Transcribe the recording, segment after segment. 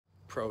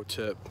Pro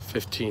tip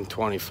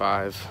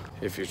 1525,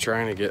 if you're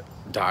trying to get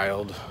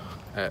dialed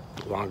at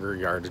longer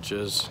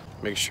yardages,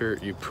 make sure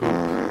you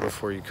poop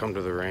before you come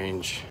to the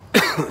range.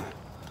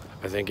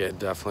 I think it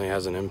definitely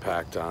has an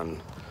impact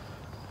on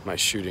my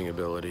shooting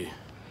ability.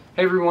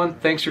 Hey everyone,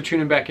 thanks for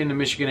tuning back into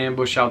Michigan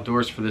Ambush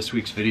Outdoors for this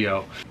week's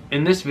video.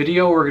 In this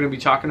video, we're going to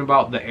be talking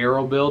about the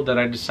arrow build that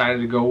I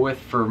decided to go with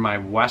for my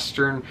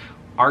Western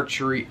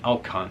archery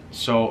elk hunt.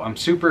 So I'm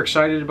super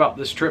excited about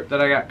this trip that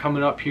I got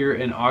coming up here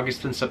in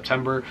August and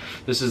September.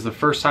 This is the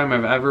first time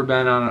I've ever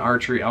been on an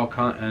archery elk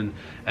hunt,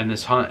 and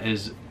this hunt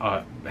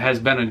has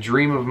been a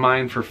dream of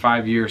mine for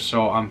 5 years.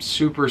 So I'm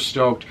super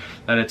stoked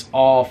that it's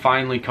all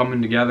finally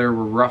coming together.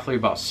 We're roughly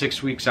about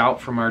 6 weeks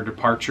out from our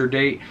departure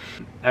date.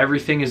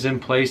 Everything is in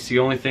place. The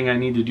only thing I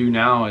need to do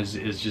now is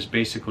just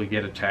basically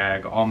get a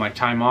tag. All my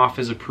time off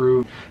is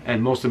approved,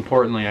 and most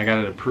importantly, I got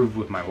it approved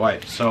with my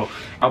wife. So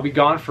I'll be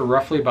gone for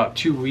roughly about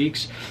 2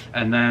 weeks,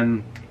 and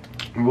then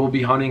we'll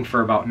be hunting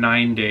for about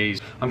 9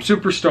 days. I'm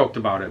super stoked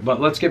about it, but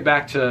let's get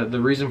back to the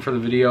reason for the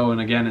video, and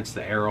again, it's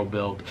the arrow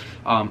build.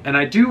 And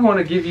I do want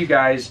to give you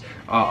guys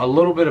a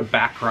little bit of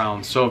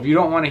background. So if you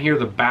don't want to hear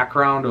the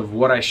background of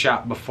what I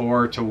shot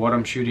before to what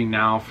I'm shooting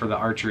now for the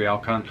archery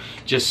elk hunt,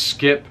 just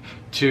skip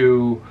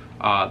to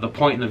the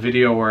point in the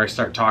video where I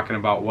start talking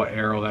about what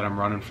arrow that I'm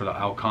running for the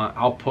elk hunt.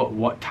 I'll put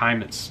what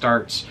time it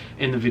starts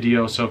in the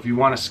video, so if you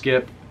want to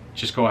skip,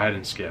 just go ahead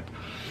and skip.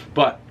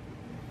 But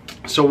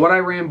so what I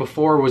ran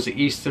before was the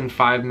Easton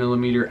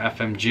 5mm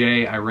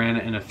FMJ. I ran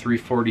it in a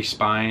 340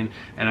 spine,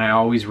 and I've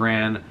always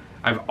ran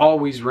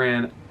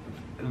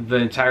the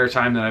entire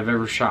time that I've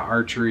ever shot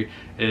archery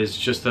is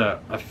just a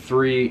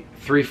three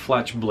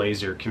fletch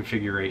blazer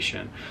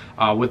configuration.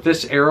 With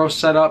this arrow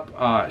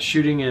setup,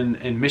 shooting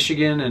in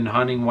Michigan and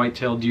hunting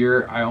whitetail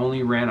deer, I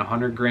only ran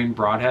 100 grain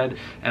broadhead,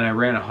 and I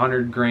ran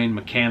 100 grain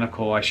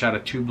mechanical. I shot a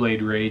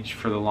 2-blade Rage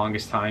for the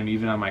longest time,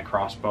 even on my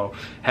crossbow.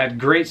 Had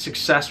great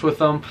success with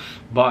them,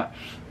 but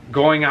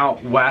going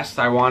out west,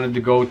 I wanted to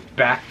go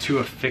back to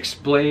a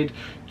fixed blade,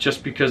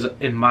 just because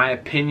in my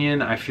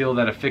opinion, I feel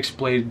that a fixed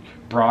blade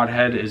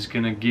broadhead is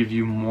going to give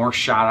you more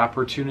shot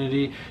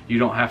opportunity. You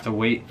don't have to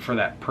wait for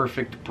that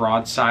perfect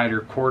broadside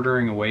or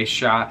quartering away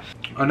shot.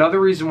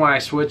 Another reason why I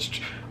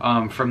switched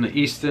from the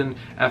Easton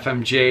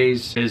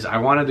FMJs is I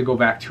wanted to go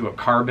back to a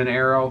carbon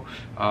arrow.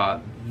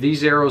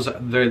 These arrows,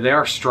 they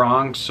are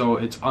strong, so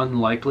it's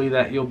unlikely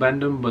that you'll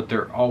bend them, but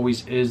there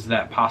always is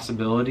that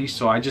possibility.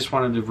 So I just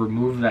wanted to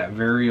remove that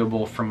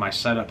variable from my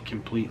setup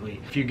completely.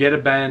 If you get a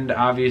bend,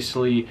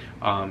 obviously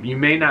you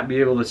may not be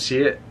able to see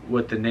it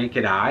with the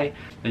naked eye,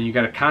 then you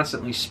got to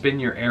constantly spin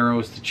your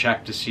arrows to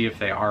check to see if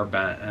they are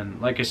bent.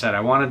 And like I said, I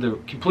wanted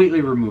to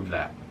completely remove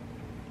that.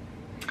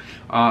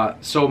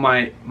 So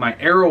my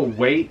arrow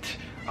weight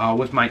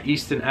with my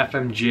Easton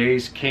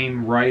FMJs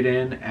came right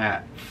in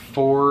at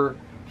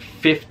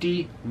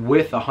 450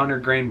 with a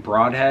 100 grain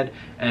broadhead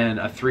and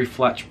a 3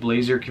 fletch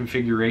blazer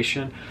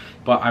configuration,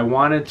 but I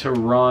wanted to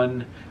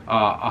run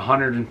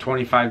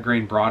 125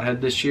 grain broadhead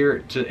this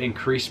year to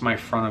increase my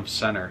front of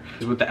center.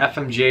 With the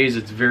FMJs,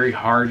 it's very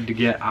hard to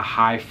get a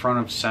high front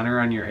of center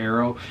on your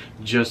arrow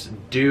just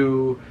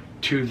due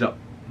to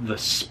the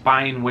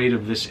spine weight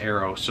of this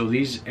arrow. So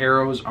these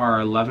arrows are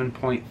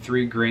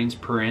 11.3 grains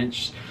per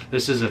inch.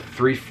 This is a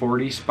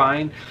 340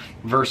 spine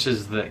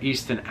versus the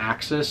Easton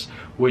Axis,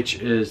 which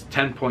is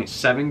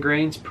 10.7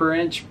 grains per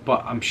inch,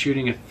 but I'm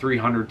shooting a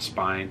 300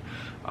 spine.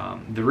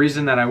 The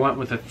reason that I went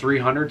with a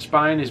 300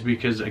 spine is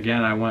because,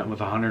 again, I went with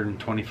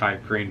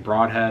 125 grain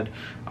broadhead.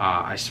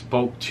 I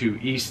spoke to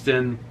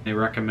Easton. They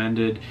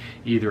recommended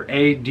either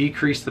A,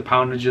 decrease the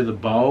poundage of the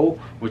bow,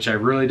 which I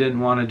really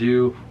didn't want to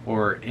do,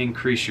 or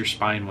increase your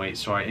spine weight.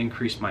 So I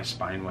increased my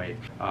spine weight.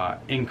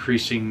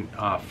 Increasing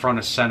front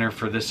of center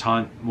for this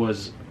hunt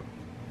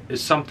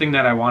is something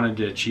that I wanted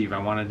to achieve. I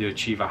wanted to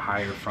achieve a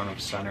higher front of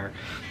center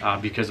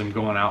because I'm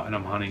going out and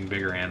I'm hunting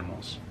bigger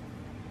animals.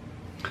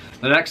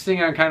 The next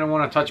thing I kind of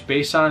want to touch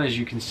base on is,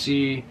 you can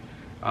see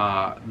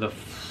the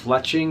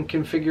fletching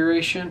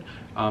configuration.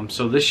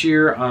 So this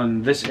year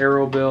on this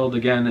arrow build,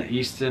 again,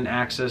 Easton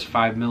Axis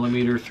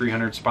 5mm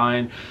 300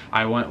 spine,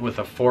 I went with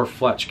a 4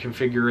 fletch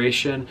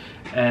configuration.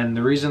 And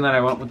the reason that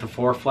I went with the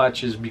 4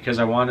 fletch is because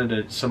I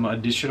wanted some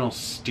additional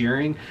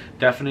steering,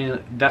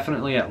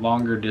 definitely at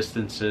longer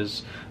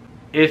distances.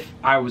 If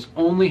I was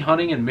only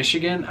hunting in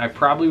Michigan, I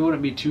probably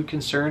wouldn't be too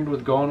concerned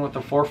with going with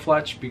the 4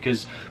 fletch,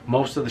 because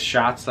most of the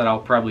shots that I'll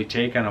probably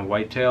take on a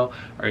whitetail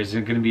is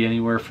going to be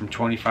anywhere from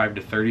 25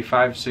 to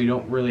 35, so you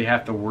don't really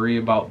have to worry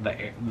about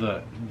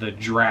the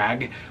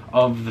drag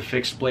of the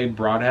fixed blade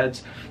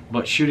broadheads.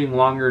 But shooting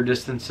longer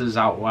distances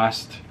out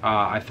west,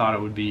 I thought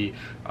it would be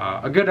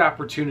a good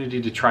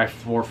opportunity to try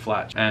 4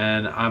 fletch.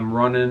 And I'm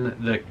running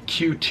the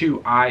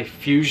Q2I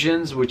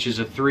Fusions, which is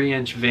a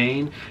 3-inch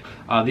vane.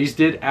 These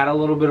did add a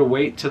little bit of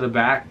weight to the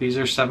back. These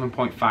are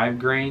 7.5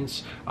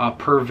 grains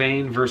per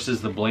vane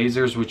versus the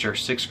Blazers, which are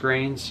 6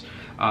 grains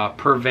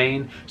per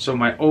vane. So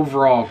my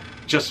overall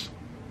just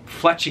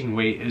fletching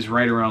weight is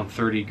right around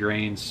 30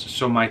 grains.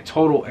 So my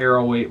total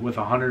arrow weight with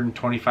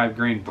 125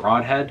 grain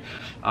broadhead,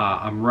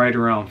 I'm right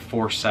around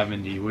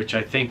 470, which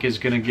I think is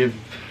going to give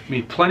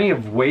me plenty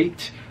of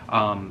weight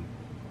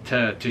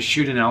to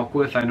shoot an elk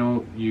with. I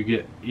know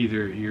you're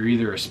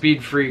either a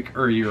speed freak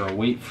or you're a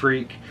weight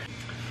freak.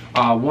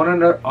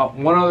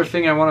 One other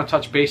thing I want to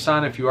touch base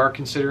on, if you are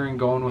considering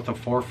going with a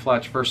 4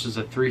 fletch versus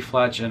a 3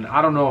 fletch, and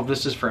I don't know if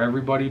this is for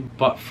everybody,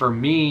 but for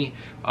me,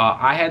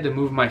 I had to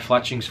move my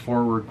fletchings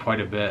forward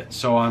quite a bit.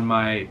 So on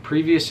my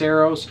previous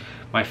arrows,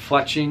 my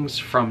fletchings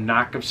from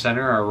knock of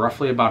center are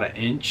roughly about 1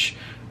 inch.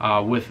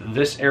 With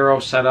this arrow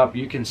setup,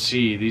 you can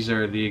see these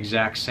are the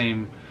exact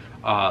same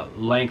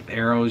length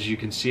arrows. You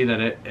can see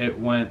that it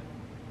went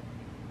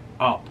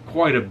up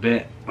quite a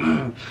bit.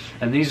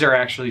 And these are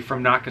actually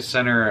from knock of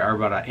center are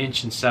about 1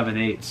 7/8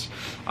 inches.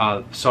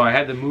 So I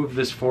had to move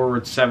this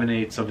forward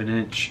 7/8 of an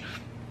inch.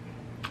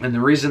 And the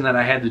reason that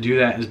I had to do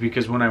that is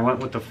because when I went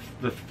with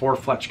the 4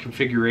 fletch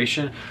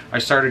configuration, I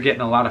started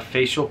getting a lot of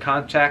facial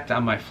contact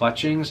on my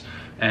fletchings,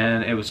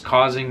 and it was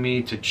causing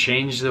me to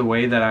change the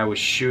way that I was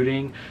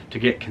shooting to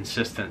get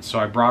consistent. So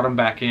I brought them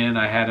back in,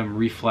 I had them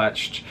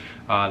refletched.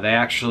 They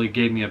actually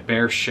gave me a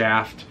bare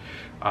shaft.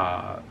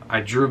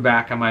 I drew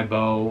back on my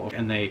bow,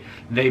 and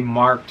they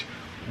marked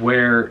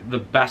where the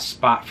best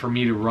spot for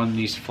me to run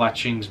these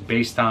fletchings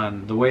based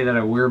on the way that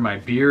I wear my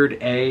beard,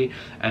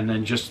 and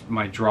then just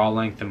my draw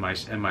length and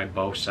my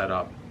bow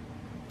setup.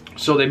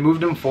 So they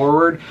moved them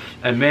forward,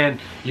 and man,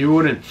 you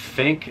wouldn't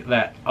think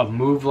that a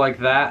move like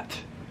that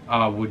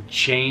would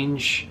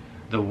change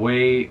the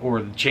way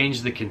or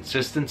change the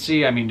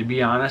consistency. I mean, to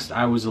be honest,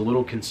 I was a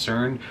little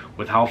concerned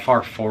with how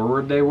far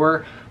forward they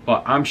were,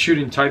 but I'm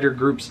shooting tighter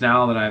groups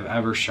now than I've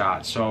ever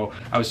shot, so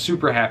I was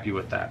super happy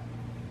with that.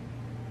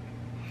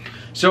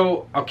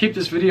 So I'll keep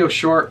this video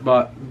short,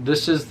 but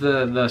this is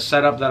the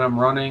setup that I'm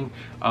running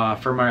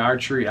for my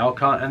archery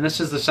elk hunt, and this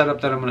is the setup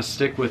that I'm going to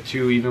stick with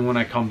too, even when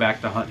I come back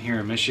to hunt here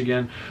in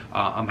Michigan.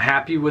 I'm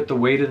happy with the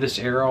weight of this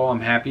arrow.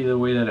 I'm happy the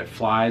way that it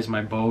flies.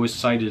 My bow is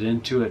sighted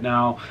into it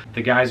now.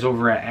 The guys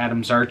over at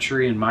Adams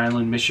Archery in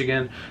Milan,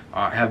 Michigan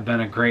have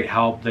been a great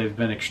help. They've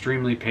been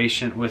extremely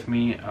patient with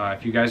me.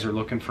 If you guys are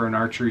looking for an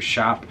archery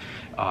shop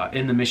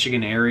in the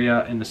Michigan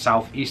area, in the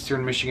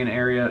southeastern Michigan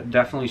area,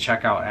 definitely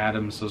check out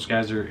Adams. Those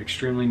guys are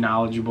extremely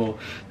knowledgeable.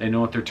 They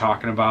know what they're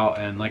talking about,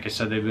 and like I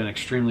said, they've been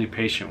extremely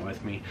patient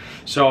with me.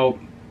 So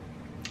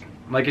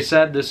like I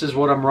said, this is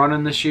what I'm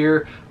running this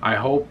year. I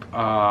hope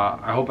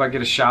I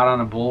get a shot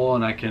on a bull,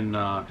 and I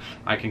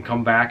can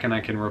come back and I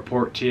can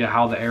report to you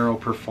how the arrow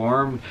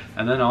performed,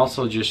 and then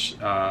also just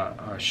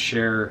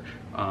share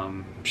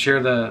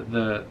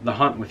the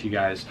hunt with you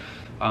guys.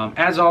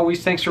 As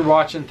always, thanks for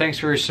watching, thanks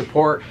for your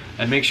support,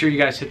 and make sure you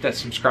guys hit that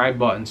subscribe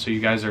button so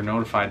you guys are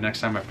notified next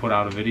time I put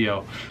out a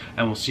video,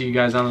 and we'll see you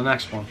guys on the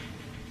next one.